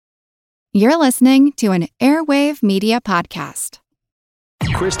You're listening to an Airwave Media Podcast.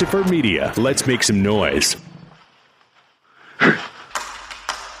 Christopher Media, let's make some noise.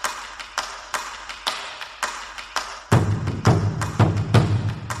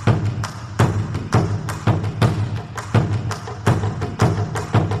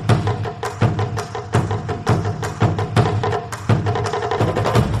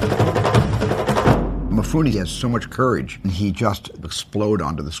 Mifune has so much courage, and he just explode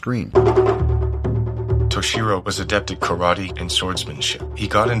onto the screen. Toshiro was adept at karate and swordsmanship. He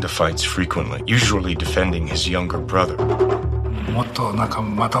got into fights frequently, usually defending his younger brother. もっとなんか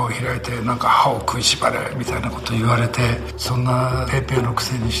股を開いてなんか歯を食いしばれみたいなこと言われて、そんなペーペーのく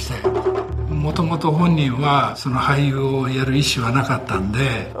せにして。もともと本人はその俳優をやる意思はなかったん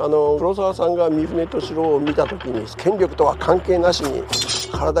で、黒沢さんが三船敏郎を見たときに権力とは関係なしに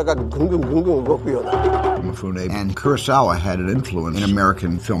体がぐんぐん動くような。Mifune and Kurosawa had an influence in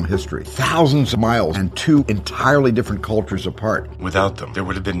American film history. Thousands of miles and two entirely different cultures apart. Without them, there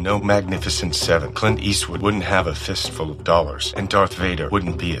would have been no Magnificent Seven. Clint Eastwood wouldn't have a fistful of dollars, and Darth Vader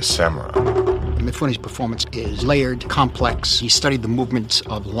wouldn't be a samurai. Mifune's performance is layered, complex. He studied the movements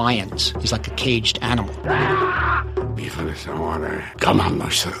of lions. He's like a caged animal. 三船さんはね、我慢の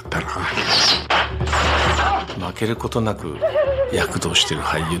人だったな。負けることなく躍動している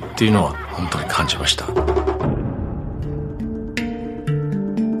俳優っていうのは本当に感じました。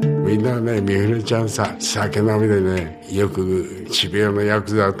みんなね、三船ちゃんさ、酒飲みでね、よく渋谷のヤ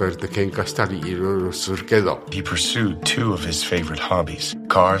クザとって喧嘩したりいろいろするけど。He pursued two of his favorite hobbies,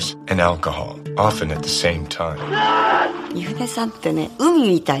 cars and alcohol, often at the same time. 三船さんってね、海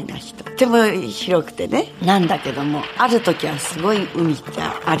みたいな人。とても広くてね、なんだけども、ある時はすごい海って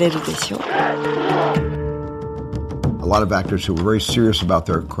荒れるでしょ。A lot of actors who were very serious about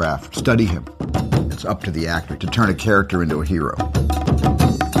their craft study him. It's up to the actor to turn a character into a hero.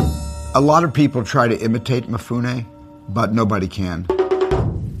 A lot of people try to imitate Mifune, but nobody can.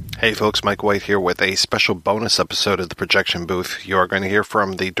 Hey folks, Mike White here with a special bonus episode of The Projection Booth. You are going to hear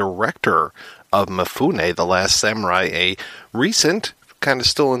from the director of Mifune, The Last Samurai, a recent, kind of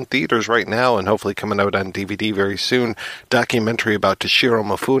still in theaters right now and hopefully coming out on DVD very soon, documentary about Toshiro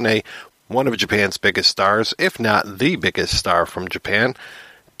Mifune, one of Japan's biggest stars, if not the biggest star from Japan.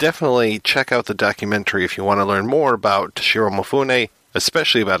 Definitely check out the documentary if you want to learn more about Toshiro Mifune,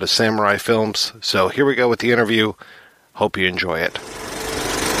 especially about his samurai films. So here we go with the interview. Hope you enjoy it.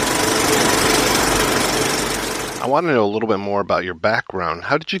 I want to know a little bit more about your background.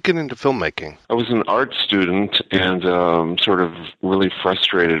 How did you get into filmmaking? I was an art student and sort of really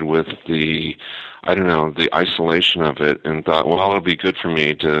frustrated with the isolation of it, and thought, well, it'll be good for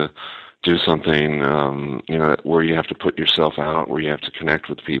me to do something, where you have to put yourself out, where you have to connect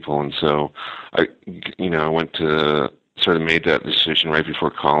with people. And so I went to sort of made that decision right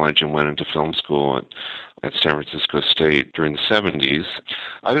before college and went into film school at San Francisco State during the 70s.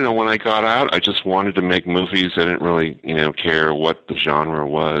 I don't know, when I got out, I just wanted to make movies. I didn't really, care what the genre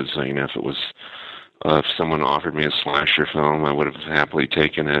was. If it was, if someone offered me a slasher film, I would have happily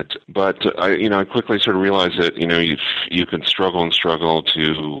taken it. But I quickly sort of realized that, you can struggle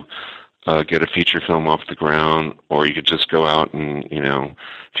to get a feature film off the ground, or you could just go out and,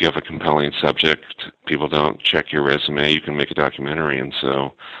 if you have a compelling subject, people don't check your resume, you can make a documentary. And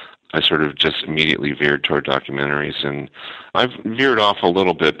so I sort of just immediately veered toward documentaries, and I've veered off a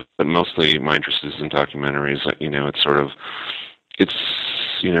little bit, but mostly my interest is in documentaries. It's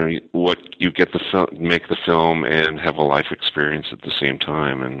what you get make the film and have a life experience at the same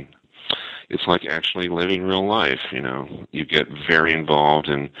time. And it's like actually living real life. You get very involved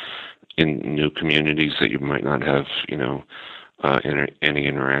in new communities that you might not have, any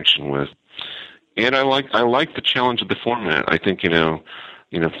interaction with. And I like the challenge of the format. I think,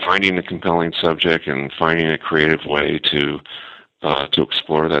 finding a compelling subject and finding a creative way to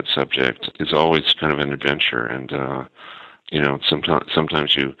explore that subject is always kind of an adventure. And,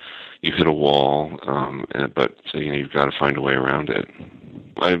 sometimes you hit a wall, but you've got to find a way around it.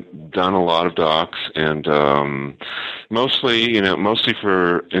 I've done a lot of docs, and mostly initially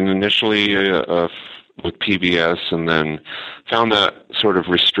with PBS, and then found that sort of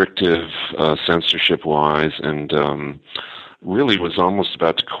restrictive censorship-wise, and really was almost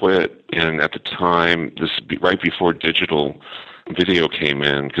about to quit. And at the time, right before digital video came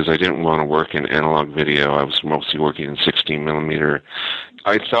in, because I didn't want to work in analog video. I was mostly working in 16 millimeter.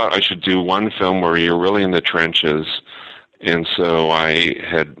 I thought I should do one film where you're really in the trenches. And so I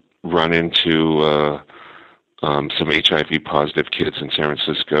had run into some HIV-positive kids in San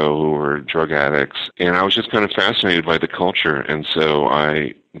Francisco who were drug addicts, and I was just kind of fascinated by the culture. And so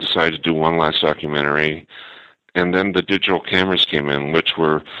I decided to do one last documentary, and then the digital cameras came in, which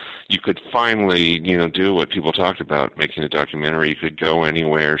were, you could finally, do what people talked about, making a documentary. You could go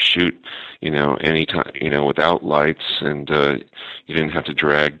anywhere, shoot, anytime, without lights, and you didn't have to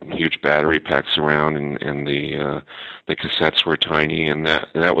drag huge battery packs around, and the cassettes were tiny, and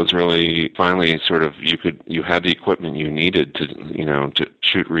that was really finally sort of you had the equipment you needed to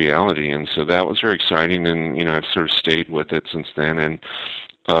shoot reality, and so that was very exciting, and I've sort of stayed with it since then, and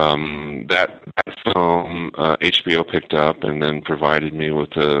that film HBO picked up and then provided me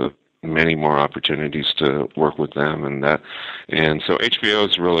with many more opportunities to work with them, and so HBO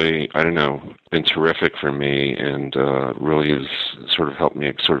has really, been terrific for me, and really has sort of helped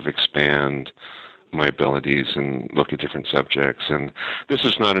me sort of expand my abilities and look at different subjects. And this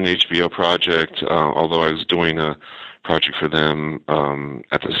is not an HBO project, although I was doing a project for them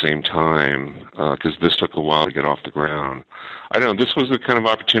at the same time, because this took a while to get off the ground. I don't know, this was the kind of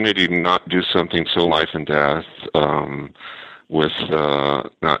opportunity to not do something so life and death, with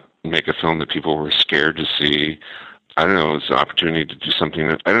not make a film that people were scared to see. I don't know, it was an opportunity to do something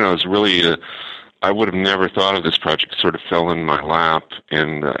that, it was really I would have never thought of this project. It sort of fell in my lap,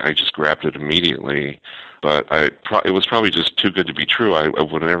 and I just grabbed it immediately. But it was probably just too good to be true. I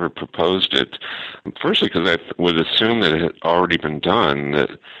would have never proposed it. Firstly, because I would assume that it had already been done.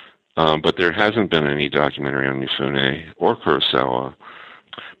 But there hasn't been any documentary on Mifune or Kurosawa.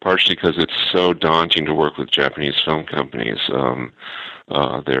 Partially because it's so daunting to work with Japanese film companies.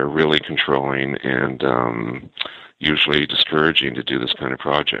 They're really controlling and usually discouraging to do this kind of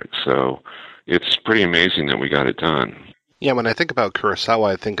project. So it's pretty amazing that we got it done. Yeah, when I think about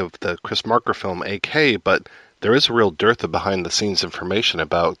Kurosawa, I think of the Chris Marker film AK, but there is a real dearth of behind-the-scenes information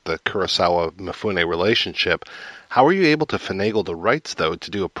about the Kurosawa-Mifune relationship. How were you able to finagle the rights, though,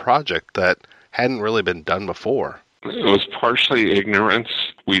 to do a project that hadn't really been done before? It was partially ignorance.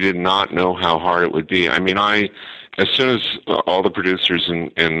 We did not know how hard it would be. As soon as all the producers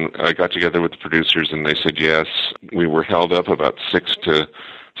and I got together with the producers and they said yes, we were held up about 6 to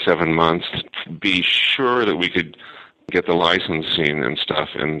 7 months to be sure that we could get the licensing and stuff.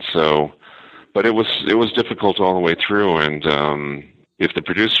 And so, but it was difficult all the way through. And if the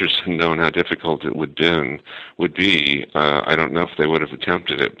producers had known how difficult it would be, I don't know if they would have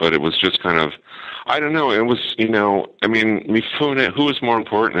attempted it. But it was just kind of, I don't know. It was, Mifune, who is more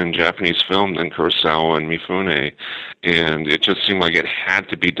important in Japanese film than Kurosawa and Mifune? And it just seemed like it had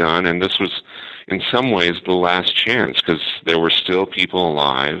to be done. And this was, in some ways, the last chance, because there were still people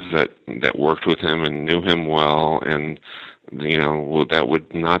alive that worked with him and knew him well. And, that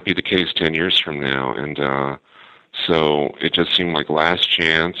would not be the case 10 years from now. And so it just seemed like last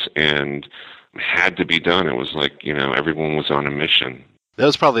chance and had to be done. It was like, everyone was on a mission. That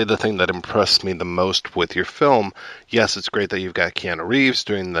was probably the thing that impressed me the most with your film. Yes, it's great that you've got Keanu Reeves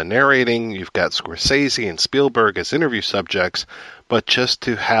doing the narrating, you've got Scorsese and Spielberg as interview subjects, but just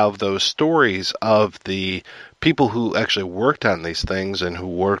to have those stories of the people who actually worked on these things and who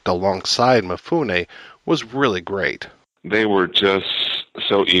worked alongside Mifune was really great. They were just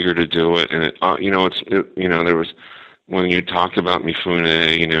so eager to do it, and there was, when you talked about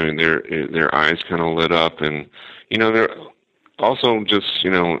Mifune, their eyes kind of lit up, and they're also just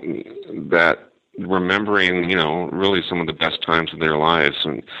that remembering really some of the best times of their lives,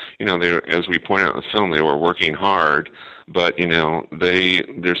 and they, as we point out in the film, they were working hard, but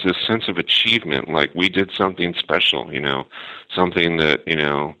there's this sense of achievement, like we did something special, something that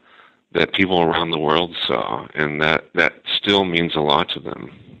that people around the world saw, and that still means a lot to them.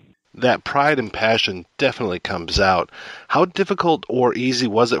 That pride and passion definitely comes out. How difficult or easy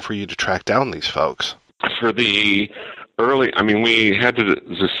was it for you to track down these folks? For the early, we had to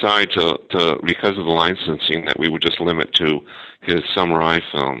decide to because of the licensing, that we would just limit to his samurai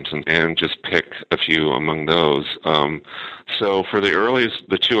films and just pick a few among those. So for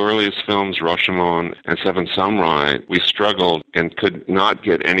the two earliest films, Rashomon and Seven Samurai, we struggled and could not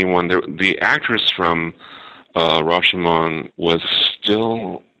get anyone. The actress from Rashomon was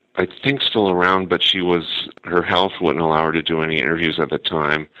still around, but her health wouldn't allow her to do any interviews at the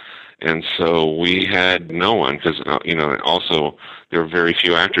time. And so we had no one, because, also there were very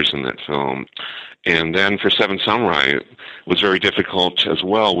few actors in that film. And then for Seven Samurai, it was very difficult as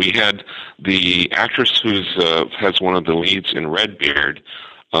well. We had the actress who has one of the leads in Redbeard.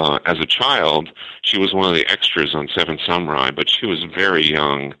 As a child, she was one of the extras on Seven Samurai, but she was very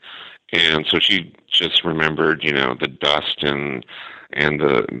young. And so she just remembered, the dust and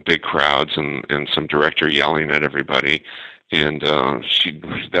the big crowds and some director yelling at everybody. And she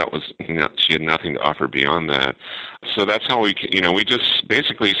had nothing to offer beyond that. So that's how we just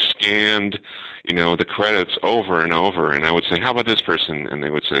basically scanned, the credits over and over. And I would say, how about this person? And they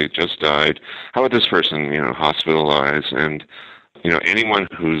would say, just died. How about this person, hospitalized? And, anyone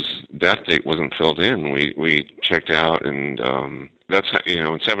whose death date wasn't filled in. We checked out, and that's how,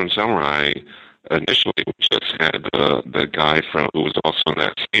 in Seven Samurai. Initially, we just had the guy who was also in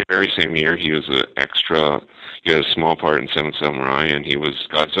that very same year. He was an extra. He had a small part in Seven Samurai, and he was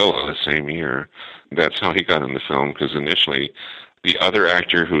Godzilla the same year. That's how he got in the film, because initially, the other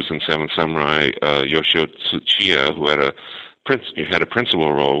actor who was in Seven Samurai, Yoshio Tsuchiya, who had a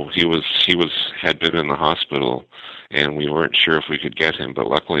principal role, had been in the hospital, and we weren't sure if we could get him, but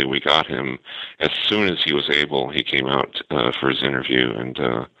luckily we got him as soon as he was able. He came out for his interview, and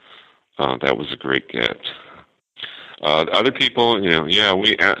that was a great get. Other people,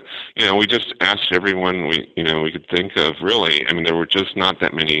 we just asked everyone we could think of. Really, I mean, there were just not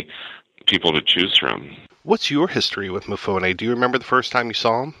that many people to choose from. What's your history with Mifune? Do you remember the first time you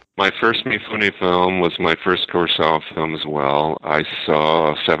saw him? My first Mifune film was my first Kurosawa film as well. I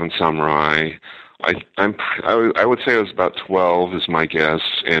saw Seven Samurai. I would say I was about 12 is my guess,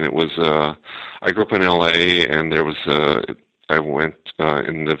 and it was I grew up in L.A. and there was I went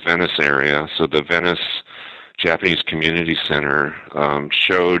in the Venice area, so the Venice Japanese Community Center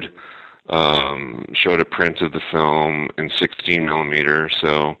showed a print of the film in 16 millimeter.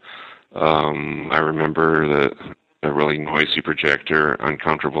 So I remember a really noisy projector,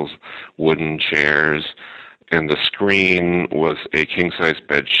 uncomfortable wooden chairs, and the screen was a king-size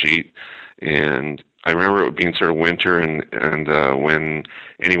bed sheet. And I remember it being sort of winter, and when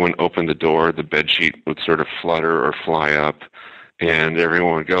anyone opened the door, the bed sheet would sort of flutter or fly up, and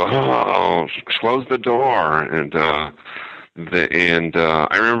everyone would go, "Oh, close the door!" And I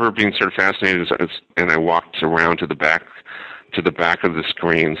remember being sort of fascinated, and I walked around to the back of the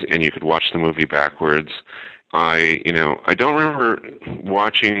screens, and you could watch the movie backwards. I don't remember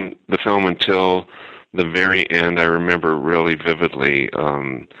watching the film until the very end. I remember really vividly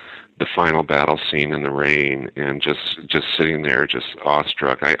the final battle scene in the rain, and just sitting there, just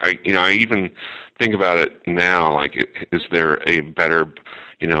awestruck. I even think about it now, like, is there a better,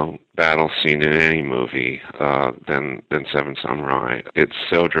 battle scene in any movie than Seven Samurai? It's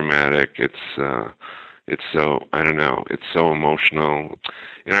so dramatic. It's so, I don't know, it's so emotional.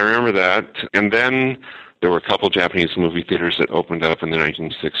 And I remember that. And then there were a couple Japanese movie theaters that opened up in the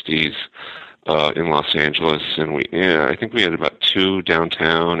 1960s. In Los Angeles, and I think we had about 2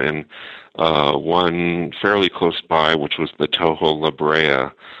 downtown and one fairly close by, which was the Toho La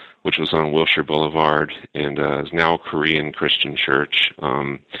Brea, which was on Wilshire Boulevard, and is now a Korean Christian church.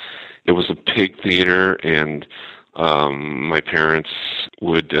 It was a big theater, and my parents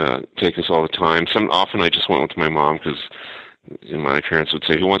would take us all the time. Often I just went with my mom, because my parents would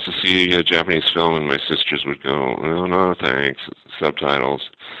say, "Who wants to see a Japanese film?" And my sisters would go, "Oh, no, thanks, subtitles."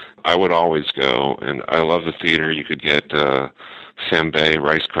 I would always go, and I love the theater. You could get senbei,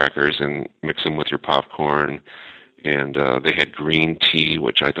 rice crackers, and mix them with your popcorn. And they had green tea,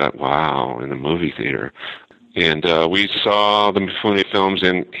 which I thought, wow, in the movie theater. And we saw the Mifune films,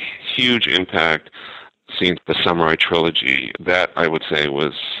 and huge impact seeing the Samurai trilogy. That, I would say,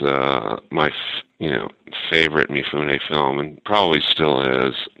 was my favorite Mifune film, and probably still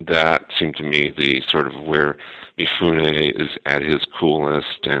is. That seemed to me the sort of where Mifune is at his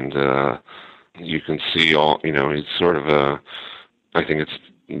coolest, and you can see all, he's sort of I think it's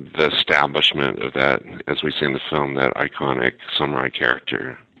the establishment of that, as we see in the film, that iconic samurai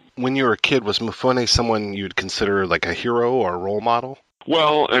character. When you were a kid, was Mifune someone you'd consider like a hero or a role model?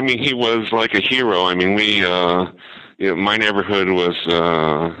 Well, I mean, he was like a hero. I mean, my neighborhood was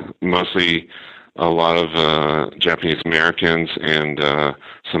mostly a lot of Japanese Americans and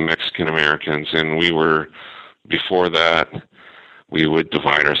some Mexican Americans, and before that, we would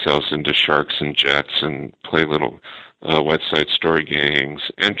divide ourselves into sharks and jets and play little West Side Story gangs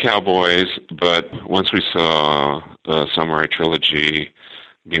and cowboys. But once we saw the Samurai trilogy,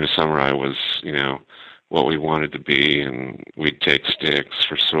 being a samurai was, what we wanted to be, and we'd take sticks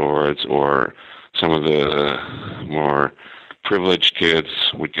for swords, or some of the more privileged kids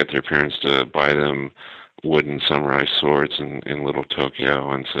would get their parents to buy them wooden samurai swords in Little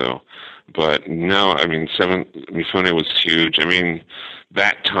Tokyo, and so. But no, I mean, Mifune was huge. I mean,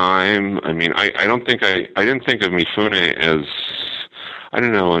 that time, I mean, I didn't think of Mifune as,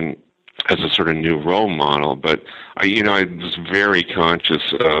 as a sort of new role model, but I was very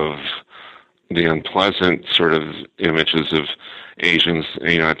conscious of the unpleasant sort of images of Asians.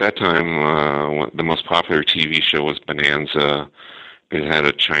 At that time, the most popular TV show was Bonanza. It had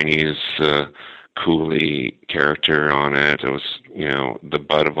a Chinese coolie character on it. It was, the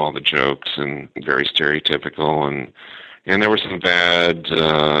butt of all the jokes and very stereotypical. And there were some bad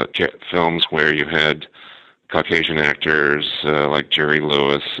films where you had Caucasian actors like Jerry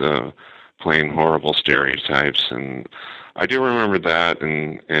Lewis playing horrible stereotypes. And I do remember that,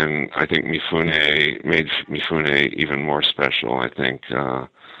 and I think Mifune made Mifune even more special. I think,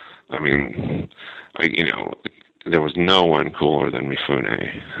 there was no one cooler than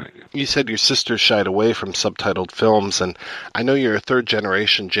Mifune. You said your sister shied away from subtitled films, and I know you're a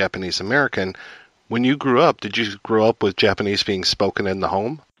third-generation Japanese-American. When you grew up, did you grow up with Japanese being spoken in the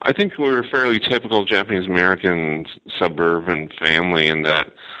home? I think we were a fairly typical Japanese-American suburban family in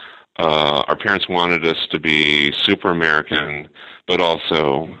that our parents wanted us to be super American, but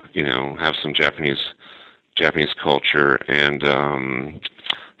also, have some Japanese culture. And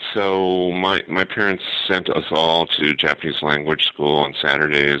so my parents sent us all to Japanese language school on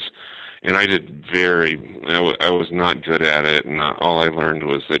Saturdays, and I was not good at it, and all I learned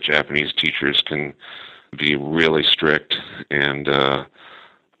was that Japanese teachers can be really strict, and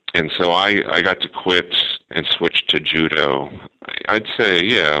so I got to quit and switch to judo. I'd say,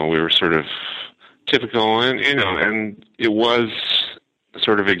 we were sort of typical, and it was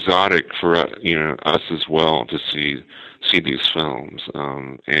sort of exotic for us as well to see these films.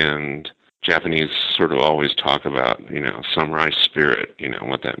 And Japanese sort of always talk about samurai spirit,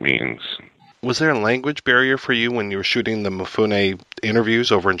 what that means. Was there a language barrier for you when you were shooting the Mifune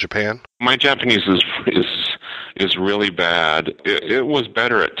interviews over in Japan? My Japanese is really bad. It was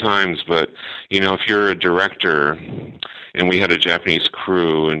better at times, but if you're a director, and we had a Japanese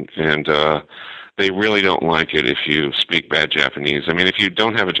crew, and they really don't like it if you speak bad Japanese. I mean, if you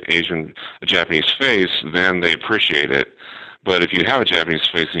don't have a Japanese face, then they appreciate it. But if you have a Japanese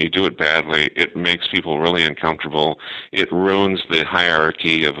face and you do it badly, it makes people really uncomfortable. It ruins the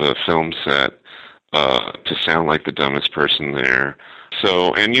hierarchy of a film set to sound like the dumbest person there.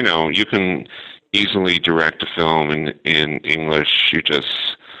 So, and you can easily direct a film in English. You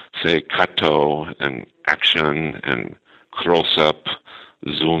just say kato and action and close up,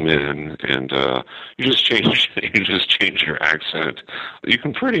 zoom in, and you just change your accent. You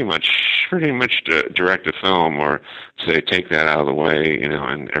can pretty much direct a film, or say take that out of the way,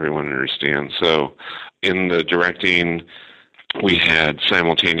 and everyone understands. So in the directing, we had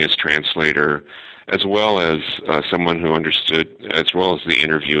simultaneous translator, as well as someone who understood, as well as the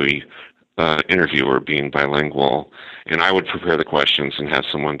interviewer being bilingual, and I would prepare the questions and have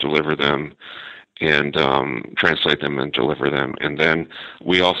someone deliver them and translate them and deliver them. And then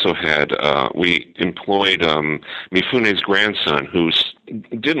we also had we employed Mifune's grandson, who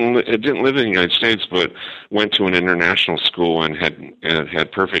didn't live in the United States, but went to an international school and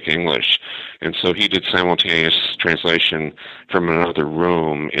had perfect English, and so he did simultaneous translation from another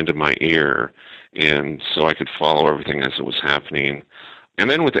room into my ear, and so I could follow everything as it was happening. And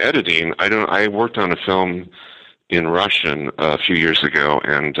then with editing, I worked on a film in Russian a few years ago,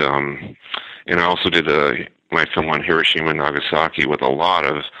 and I also did my film on Hiroshima and Nagasaki with a lot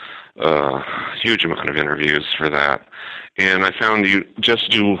of huge amount of interviews for that. And I found you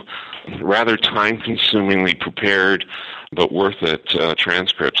just do rather time-consumingly prepared but worth it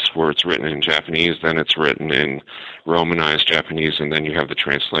transcripts where it's written in Japanese, then it's written in Romanized Japanese, and then you have the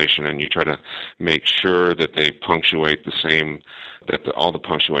translation, and you try to make sure that they punctuate the same, that all the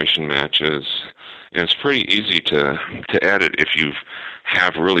punctuation matches. And it's pretty easy to edit if you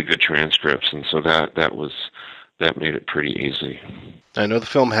have really good transcripts, and so that made it pretty easy. I know the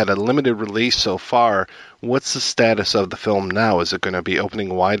film had a limited release so far. What's the status of the film now? Is it going to be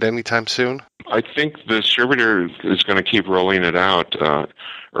opening wide anytime soon? I think the distributor is going to keep rolling it out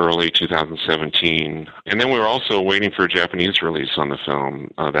early 2017. And then we're also waiting for a Japanese release on the film.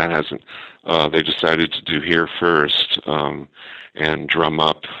 That hasn't, they decided to do here first and drum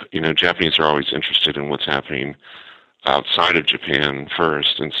up. Japanese are always interested in what's happening outside of Japan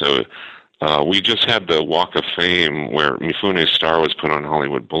first. And so we just had the Walk of Fame where Mifune's star was put on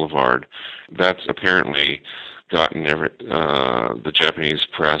Hollywood Boulevard. That's apparently gotten the Japanese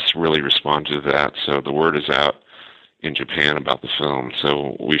press really responded to that, so the word is out in Japan about the film.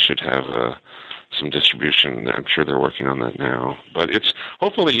 So we should have some distribution. I'm sure they're working on that now. But it's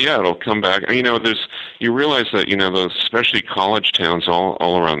hopefully, it'll come back. You realize that those especially college towns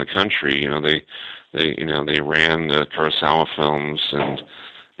all around the country. They ran the Kurosawa films, and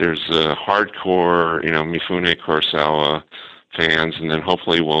there's hardcore Mifune Kurosawa fans, and then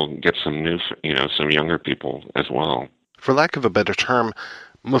hopefully we'll get some new, some younger people as well. For lack of a better term,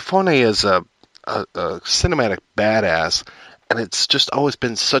 Mifune is a cinematic badass, and it's just always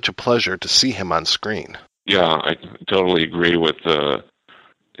been such a pleasure to see him on screen. Yeah, I totally agree with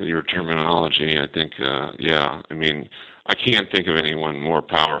your terminology. I think, I can't think of anyone more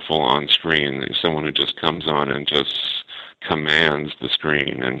powerful on screen than someone who just comes on and just commands the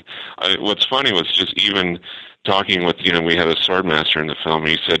screen. And what's funny was just even talking with, we had a swordmaster in the film, and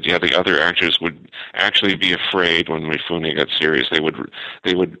he said, the other actors would actually be afraid when Mifune got serious. They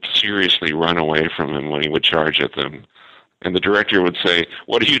would seriously run away from him when he would charge at them. And the director would say,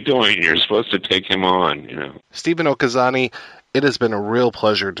 "What are you doing? You're supposed to take him on," Steven Okazaki, it has been a real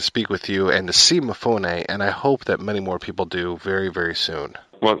pleasure to speak with you and to see Mifune, and I hope that many more people do very, very soon.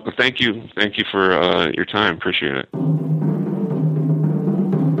 Well, thank you. Thank you for your time. Appreciate it.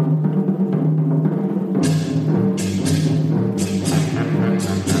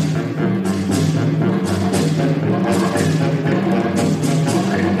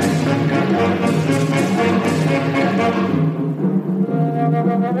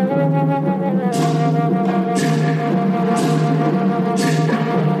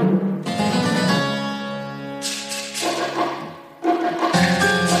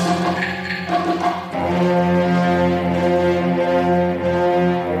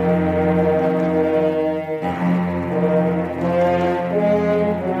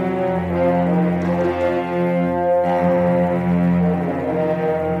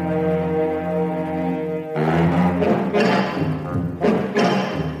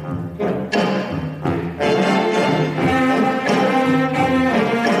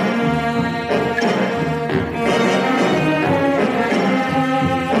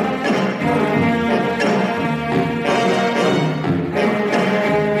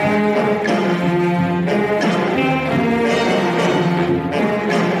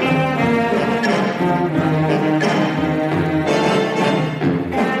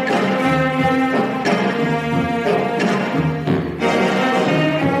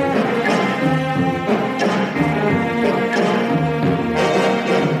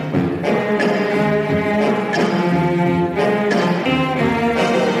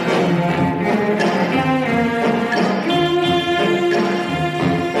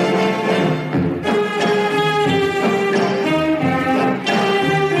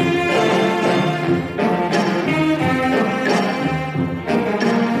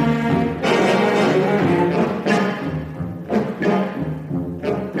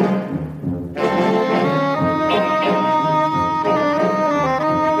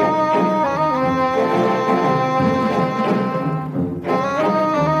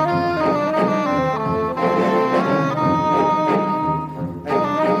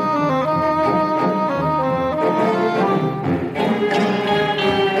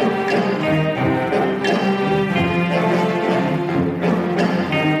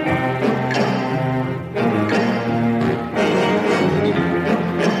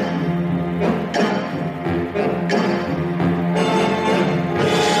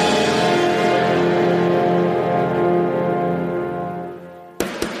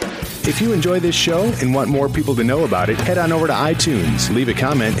 If you enjoy this show and want more people to know about it, head on over to iTunes, leave a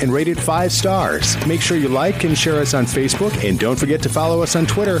comment, and rate it 5 stars. Make sure you like and share us on Facebook, and don't forget to follow us on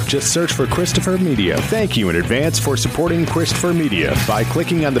Twitter. Just search for Christopher Media. Thank you in advance for supporting Christopher Media by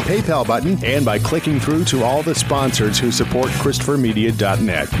clicking on the PayPal button and by clicking through to all the sponsors who support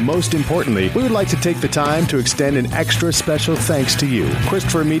ChristopherMedia.net. Most importantly, we would like to take the time to extend an extra special thanks to you.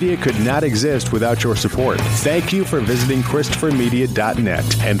 Christopher Media could not exist without your support. Thank you for visiting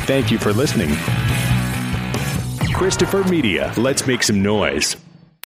ChristopherMedia.net, and thank you for listening. Christopher Media. Let's make some noise.